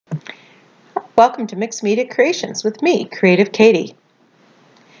Welcome to Mixed Media Creations with me, Creative Katie.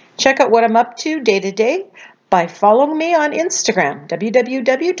 Check out what I'm up to day to day by following me on Instagram,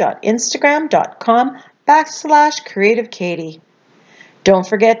 www.instagram.com/CreativeKatie. Don't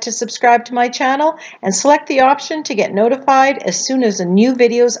forget to subscribe to my channel and select the option to get notified as soon as a new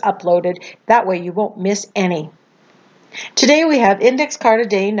video is uploaded. That way you won't miss any. Today we have index card of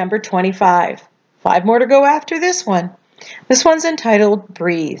day number 25. 5 more to go after this one. This one's entitled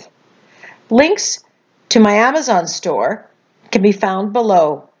Breathe. Links to my Amazon store can be found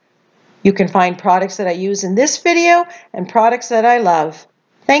below. You can find products that I use in this video and products that I love.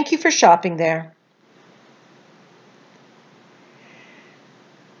 Thank you for shopping there.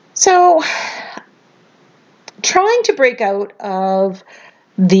 So, trying to break out of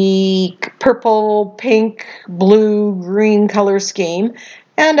the purple, pink, blue, green color scheme.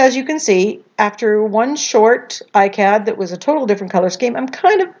 And as you can see, after one short ICAD that was a total different color scheme, I'm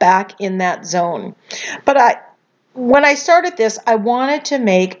kind of back in that zone. But when I started this, I wanted to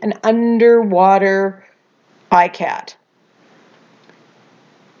make an underwater ICAD.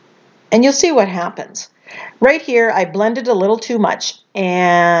 And you'll see what happens. Right here, I blended a little too much,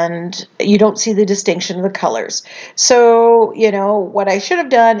 and you don't see the distinction of the colors. So, what I should have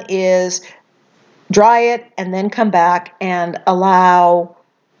done is dry it and then come back and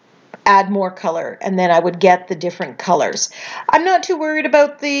add more color, and then I would get the different colors. I'm not too worried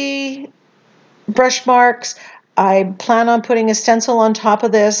about the brush marks. I plan on putting a stencil on top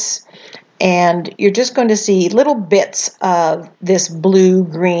of this, and you're just going to see little bits of this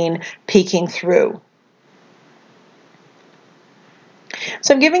blue-green peeking through.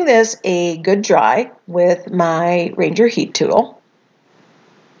 So I'm giving this a good dry with my Ranger heat tool.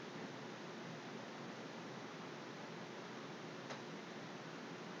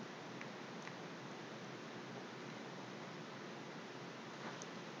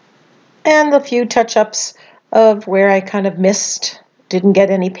 And the few touch-ups of where I kind of didn't get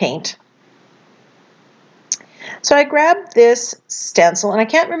any paint. So I grabbed this stencil, and I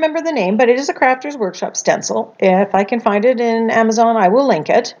can't remember the name, but it is a Crafter's Workshop stencil. If I can find it in Amazon, I will link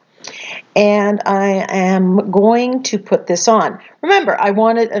it. And I am going to put this on. Remember, I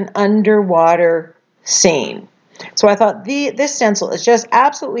wanted an underwater scene. So I thought this stencil is just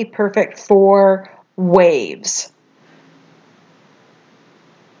absolutely perfect for waves.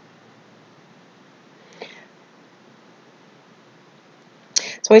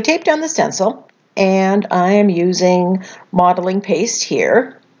 So I taped down the stencil, and I am using modeling paste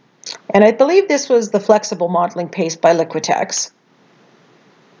here. And I believe this was the flexible modeling paste by Liquitex.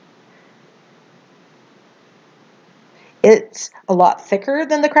 It's a lot thicker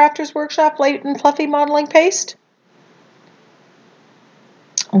than the Crafter's Workshop Light and Fluffy modeling paste.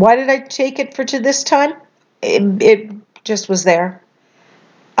 Why did I take it to this time? It just was there.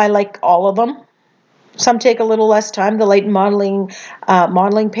 I like all of them. Some take a little less time. The light and modeling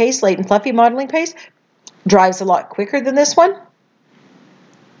paste, light and fluffy modeling paste, dries a lot quicker than this one.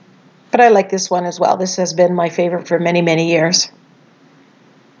 But I like this one as well. This has been my favorite for many, many years.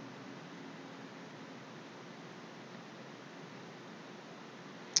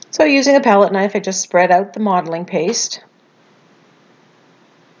 So using a palette knife, I just spread out the modeling paste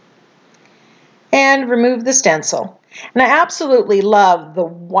and remove the stencil. And I absolutely love the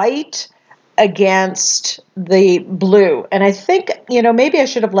white against the blue, and I think maybe I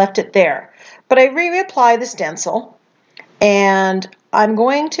should have left it there, but I reapply the stencil, and I'm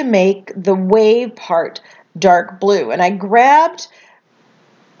going to make the wave part dark blue. And I grabbed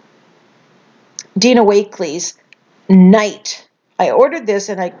Dina Wakley's Night. I ordered this,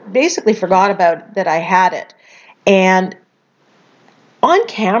 and I basically forgot about that I had it, and on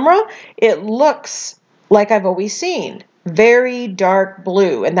camera it looks like I've always seen. Very dark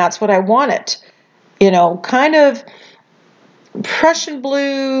blue, and that's what I wanted. Kind of Prussian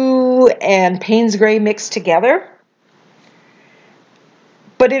blue and Payne's gray mixed together.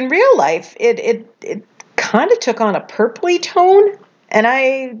 But in real life, it kind of took on a purpley tone, and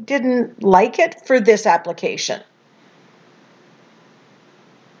I didn't like it for this application.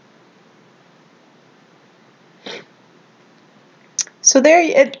 So there,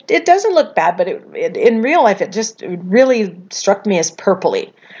 it doesn't look bad, but in real life, it really struck me as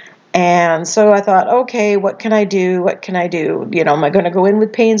purpley. And so I thought, okay, what can I do? What can I do? Am I going to go in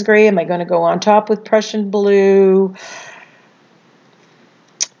with Payne's gray? Am I going to go on top with Prussian blue?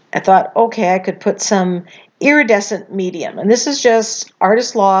 I thought, okay, I could put some iridescent medium. And this is just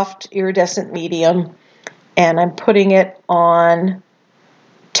Artist Loft iridescent medium. And I'm putting it on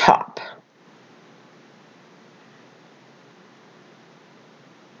top.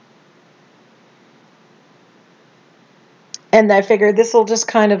 And I figured this will just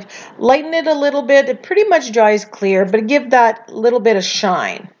kind of lighten it a little bit. It pretty much dries clear, but give that little bit of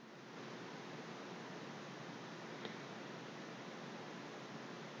shine.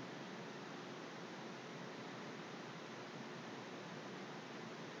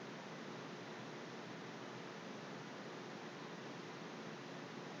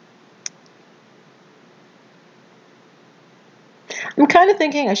 I'm kind of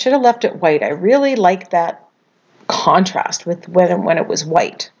thinking I should have left it white. I really like that contrast with when it was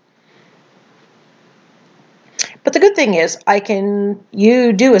white. But the good thing is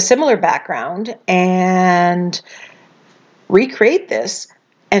you do a similar background and recreate this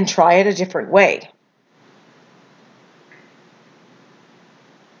and try it a different way.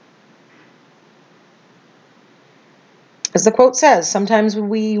 As the quote says, sometimes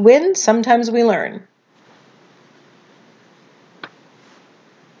we win, sometimes we learn.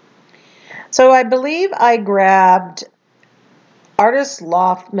 So I believe I grabbed Artist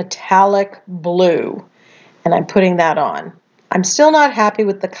Loft Metallic Blue, and I'm putting that on. I'm still not happy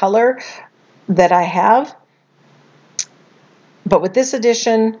with the color that I have, but with this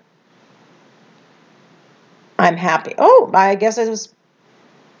edition, I'm happy. Oh, I guess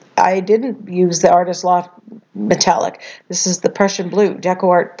I didn't use the Artist Loft Metallic. This is the Prussian Blue, Deco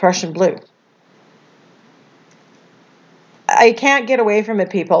Art Prussian Blue. I can't get away from it,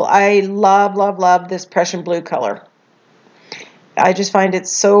 people. I love, love, love this Prussian Blue color. I just find it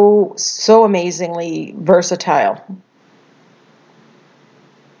so amazingly versatile.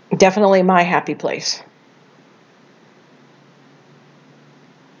 Definitely my happy place.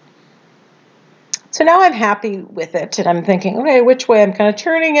 So now I'm happy with it, and I'm thinking, okay, which way? I'm kind of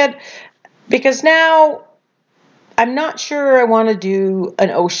turning it, because now I'm not sure I want to do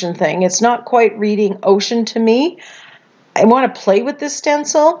an ocean thing. It's not quite reading ocean to me. I want to play with this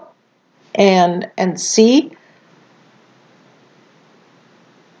stencil and see.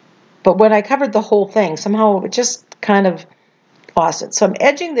 But when I covered the whole thing, somehow it just kind of lost it. So I'm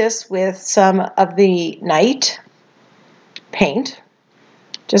edging this with some of the night paint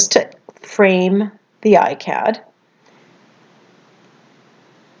just to frame the ICAD.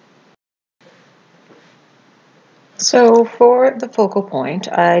 So for the focal point,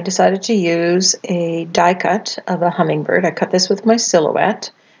 I decided to use a die cut of a hummingbird. I cut this with my silhouette.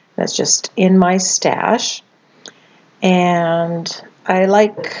 That's just in my stash. And I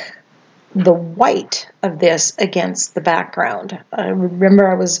like the white of this against the background. I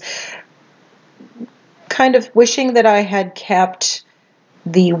remember I was kind of wishing that I had kept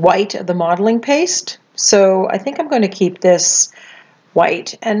the white of the modeling paste. So I think I'm going to keep this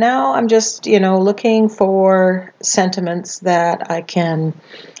white. And now I'm just, looking for sentiments that I can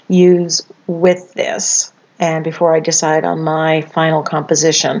use with this, and before I decide on my final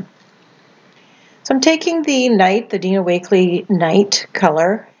composition. So I'm taking the night, the Dina Wakley night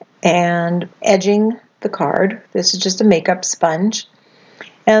color, and edging the card. This is just a makeup sponge.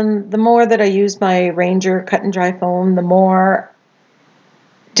 And the more that I use my Ranger cut and dry foam, the more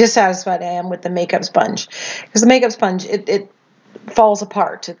dissatisfied I am with the makeup sponge. Because the makeup sponge, it falls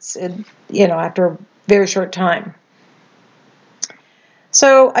apart. After a very short time.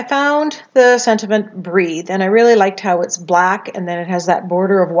 So I found the sentiment Breathe, and I really liked how it's black and then it has that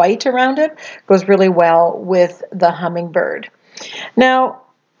border of white around it. It goes really well with the hummingbird. Now,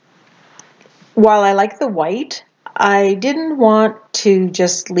 while I like the white, I didn't want to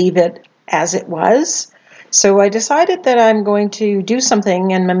just leave it as it was. So I decided that I'm going to do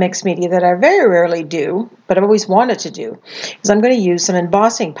something in my mixed media that I very rarely do, but I've always wanted to do, is I'm going to use some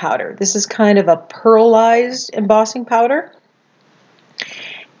embossing powder. This is kind of a pearlized embossing powder.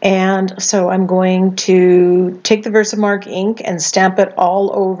 And so I'm going to take the Versamark ink and stamp it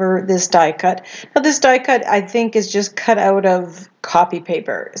all over this die cut. Now this die cut, I think, is just cut out of copy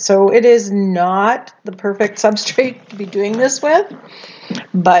paper. So it is not the perfect substrate to be doing this with,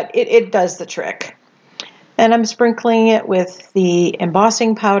 but it does the trick. And I'm sprinkling it with the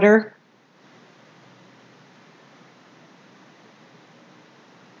embossing powder.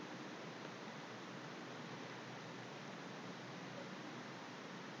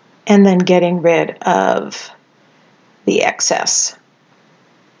 And then getting rid of the excess.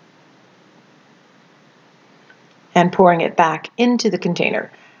 And pouring it back into the container.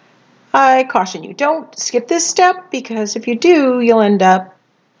 I caution you, don't skip this step, because if you do, you'll end up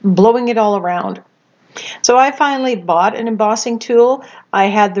blowing it all around. So I finally bought an embossing tool. I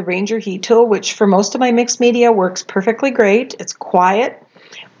had the Ranger heat tool, which for most of my mixed media works perfectly great. It's quiet,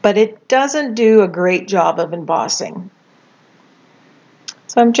 but it doesn't do a great job of embossing.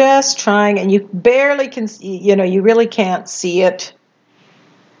 So I'm just trying, and you barely can see, you really can't see it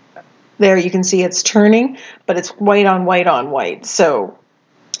There you can see it's turning, but it's white on white on white. So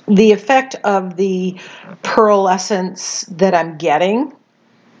the effect of the pearlescence that I'm getting,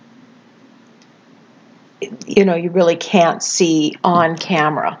 you know, you really can't see on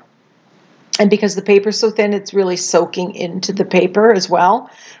camera. And because the paper's so thin, it's really soaking into the paper as well,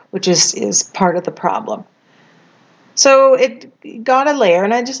 which is part of the problem. So it got a layer,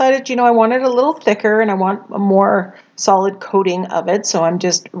 and I decided, you know, I want it a little thicker and I want a more solid coating of it. So I'm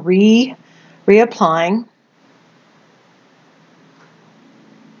just reapplying.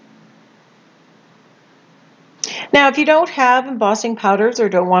 Now, if you don't have embossing powders or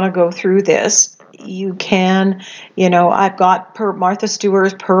don't want to go through this, you can, you know, I've got Martha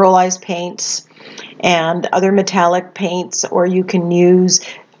Stewart's pearlized paints and other metallic paints, or you can use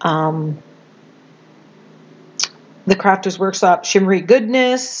the Crafters Workshop Shimmery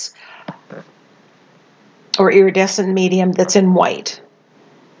Goodness or iridescent medium that's in white.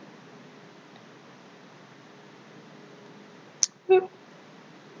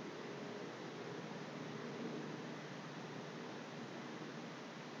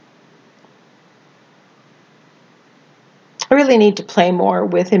 I really need to play more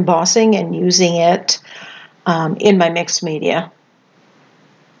with embossing and using it in my mixed media.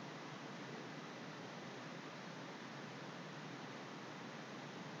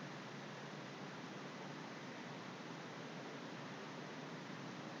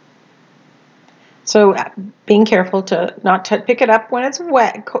 So being careful to not pick it up when it's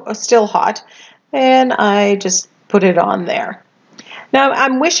wet, still hot, and I just put it on there. Now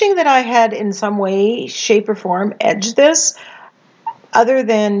I'm wishing that I had in some way, shape, or form edged this. Other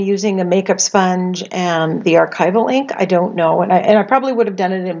than using a makeup sponge and the archival ink, I don't know, and I probably would have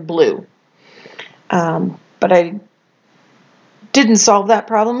done it in blue. But I didn't solve that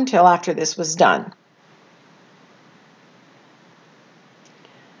problem until after this was done.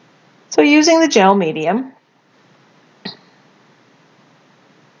 So using the gel medium,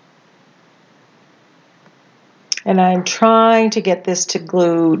 and I'm trying to get this to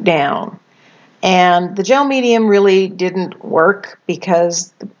glue down. And the gel medium really didn't work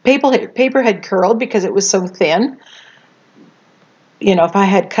because the paper had curled because it was so thin. You know, if I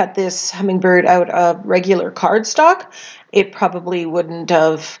had cut this hummingbird out of regular cardstock, it probably wouldn't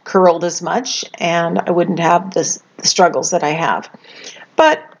have curled as much and I wouldn't have the struggles that I have.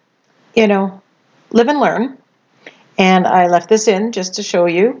 But, you know, live and learn. And I left this in just to show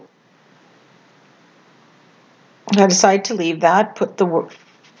you. I decided to leave that, put the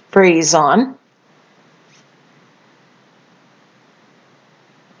phrase on.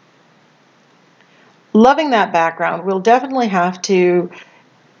 Loving that background. We'll definitely have to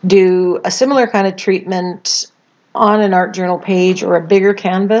do a similar kind of treatment on an art journal page or a bigger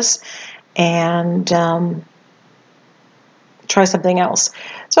canvas and try something else.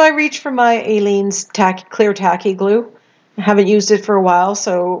 So I reached for my Aleene's clear tacky glue. I haven't used it for a while,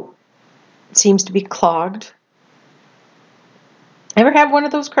 so it seems to be clogged. Ever have one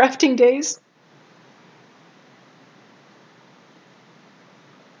of those crafting days?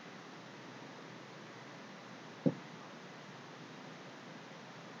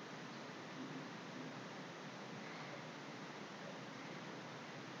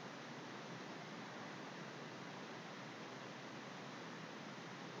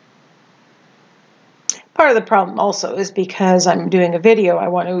 Part of the problem also is because I'm doing a video, I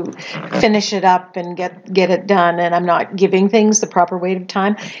want to finish it up and get it done, and I'm not giving things the proper weight of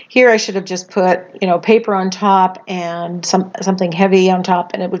time. Here I should have just put, you know, paper on top and something heavy on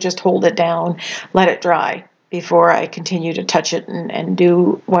top, and it would just hold it down, let it dry before I continue to touch it and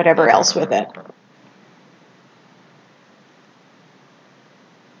do whatever else with it.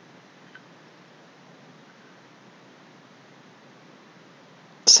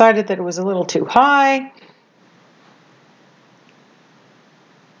 Decided that it was a little too high.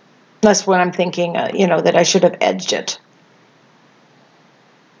 That's when I'm thinking, you know, that I should have edged it.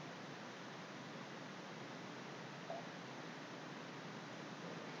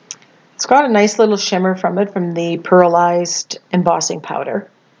 It's got a nice little shimmer from it, from the pearlized embossing powder.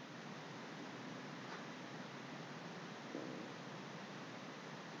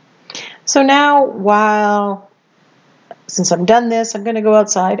 So now, since I'm done this, I'm going to go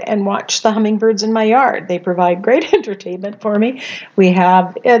outside and watch the hummingbirds in my yard. They provide great entertainment for me. We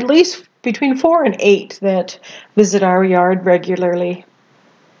have at least between 4 and 8 that visit our yard regularly.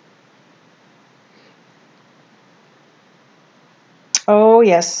 Oh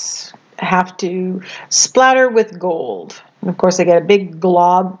yes, I have to splatter with gold. And of course I get a big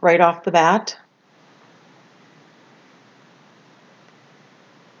glob right off the bat.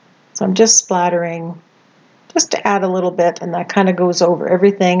 So I'm just splattering just to add a little bit, and that kind of goes over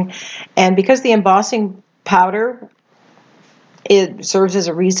everything. And because the embossing powder, it serves as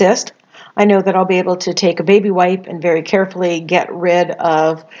a resist, I know that I'll be able to take a baby wipe and very carefully get rid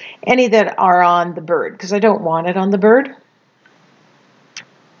of any that are on the bird, because I don't want it on the bird.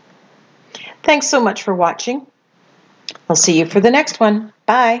 Thanks so much for watching. I'll see you for the next one.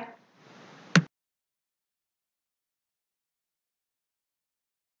 Bye.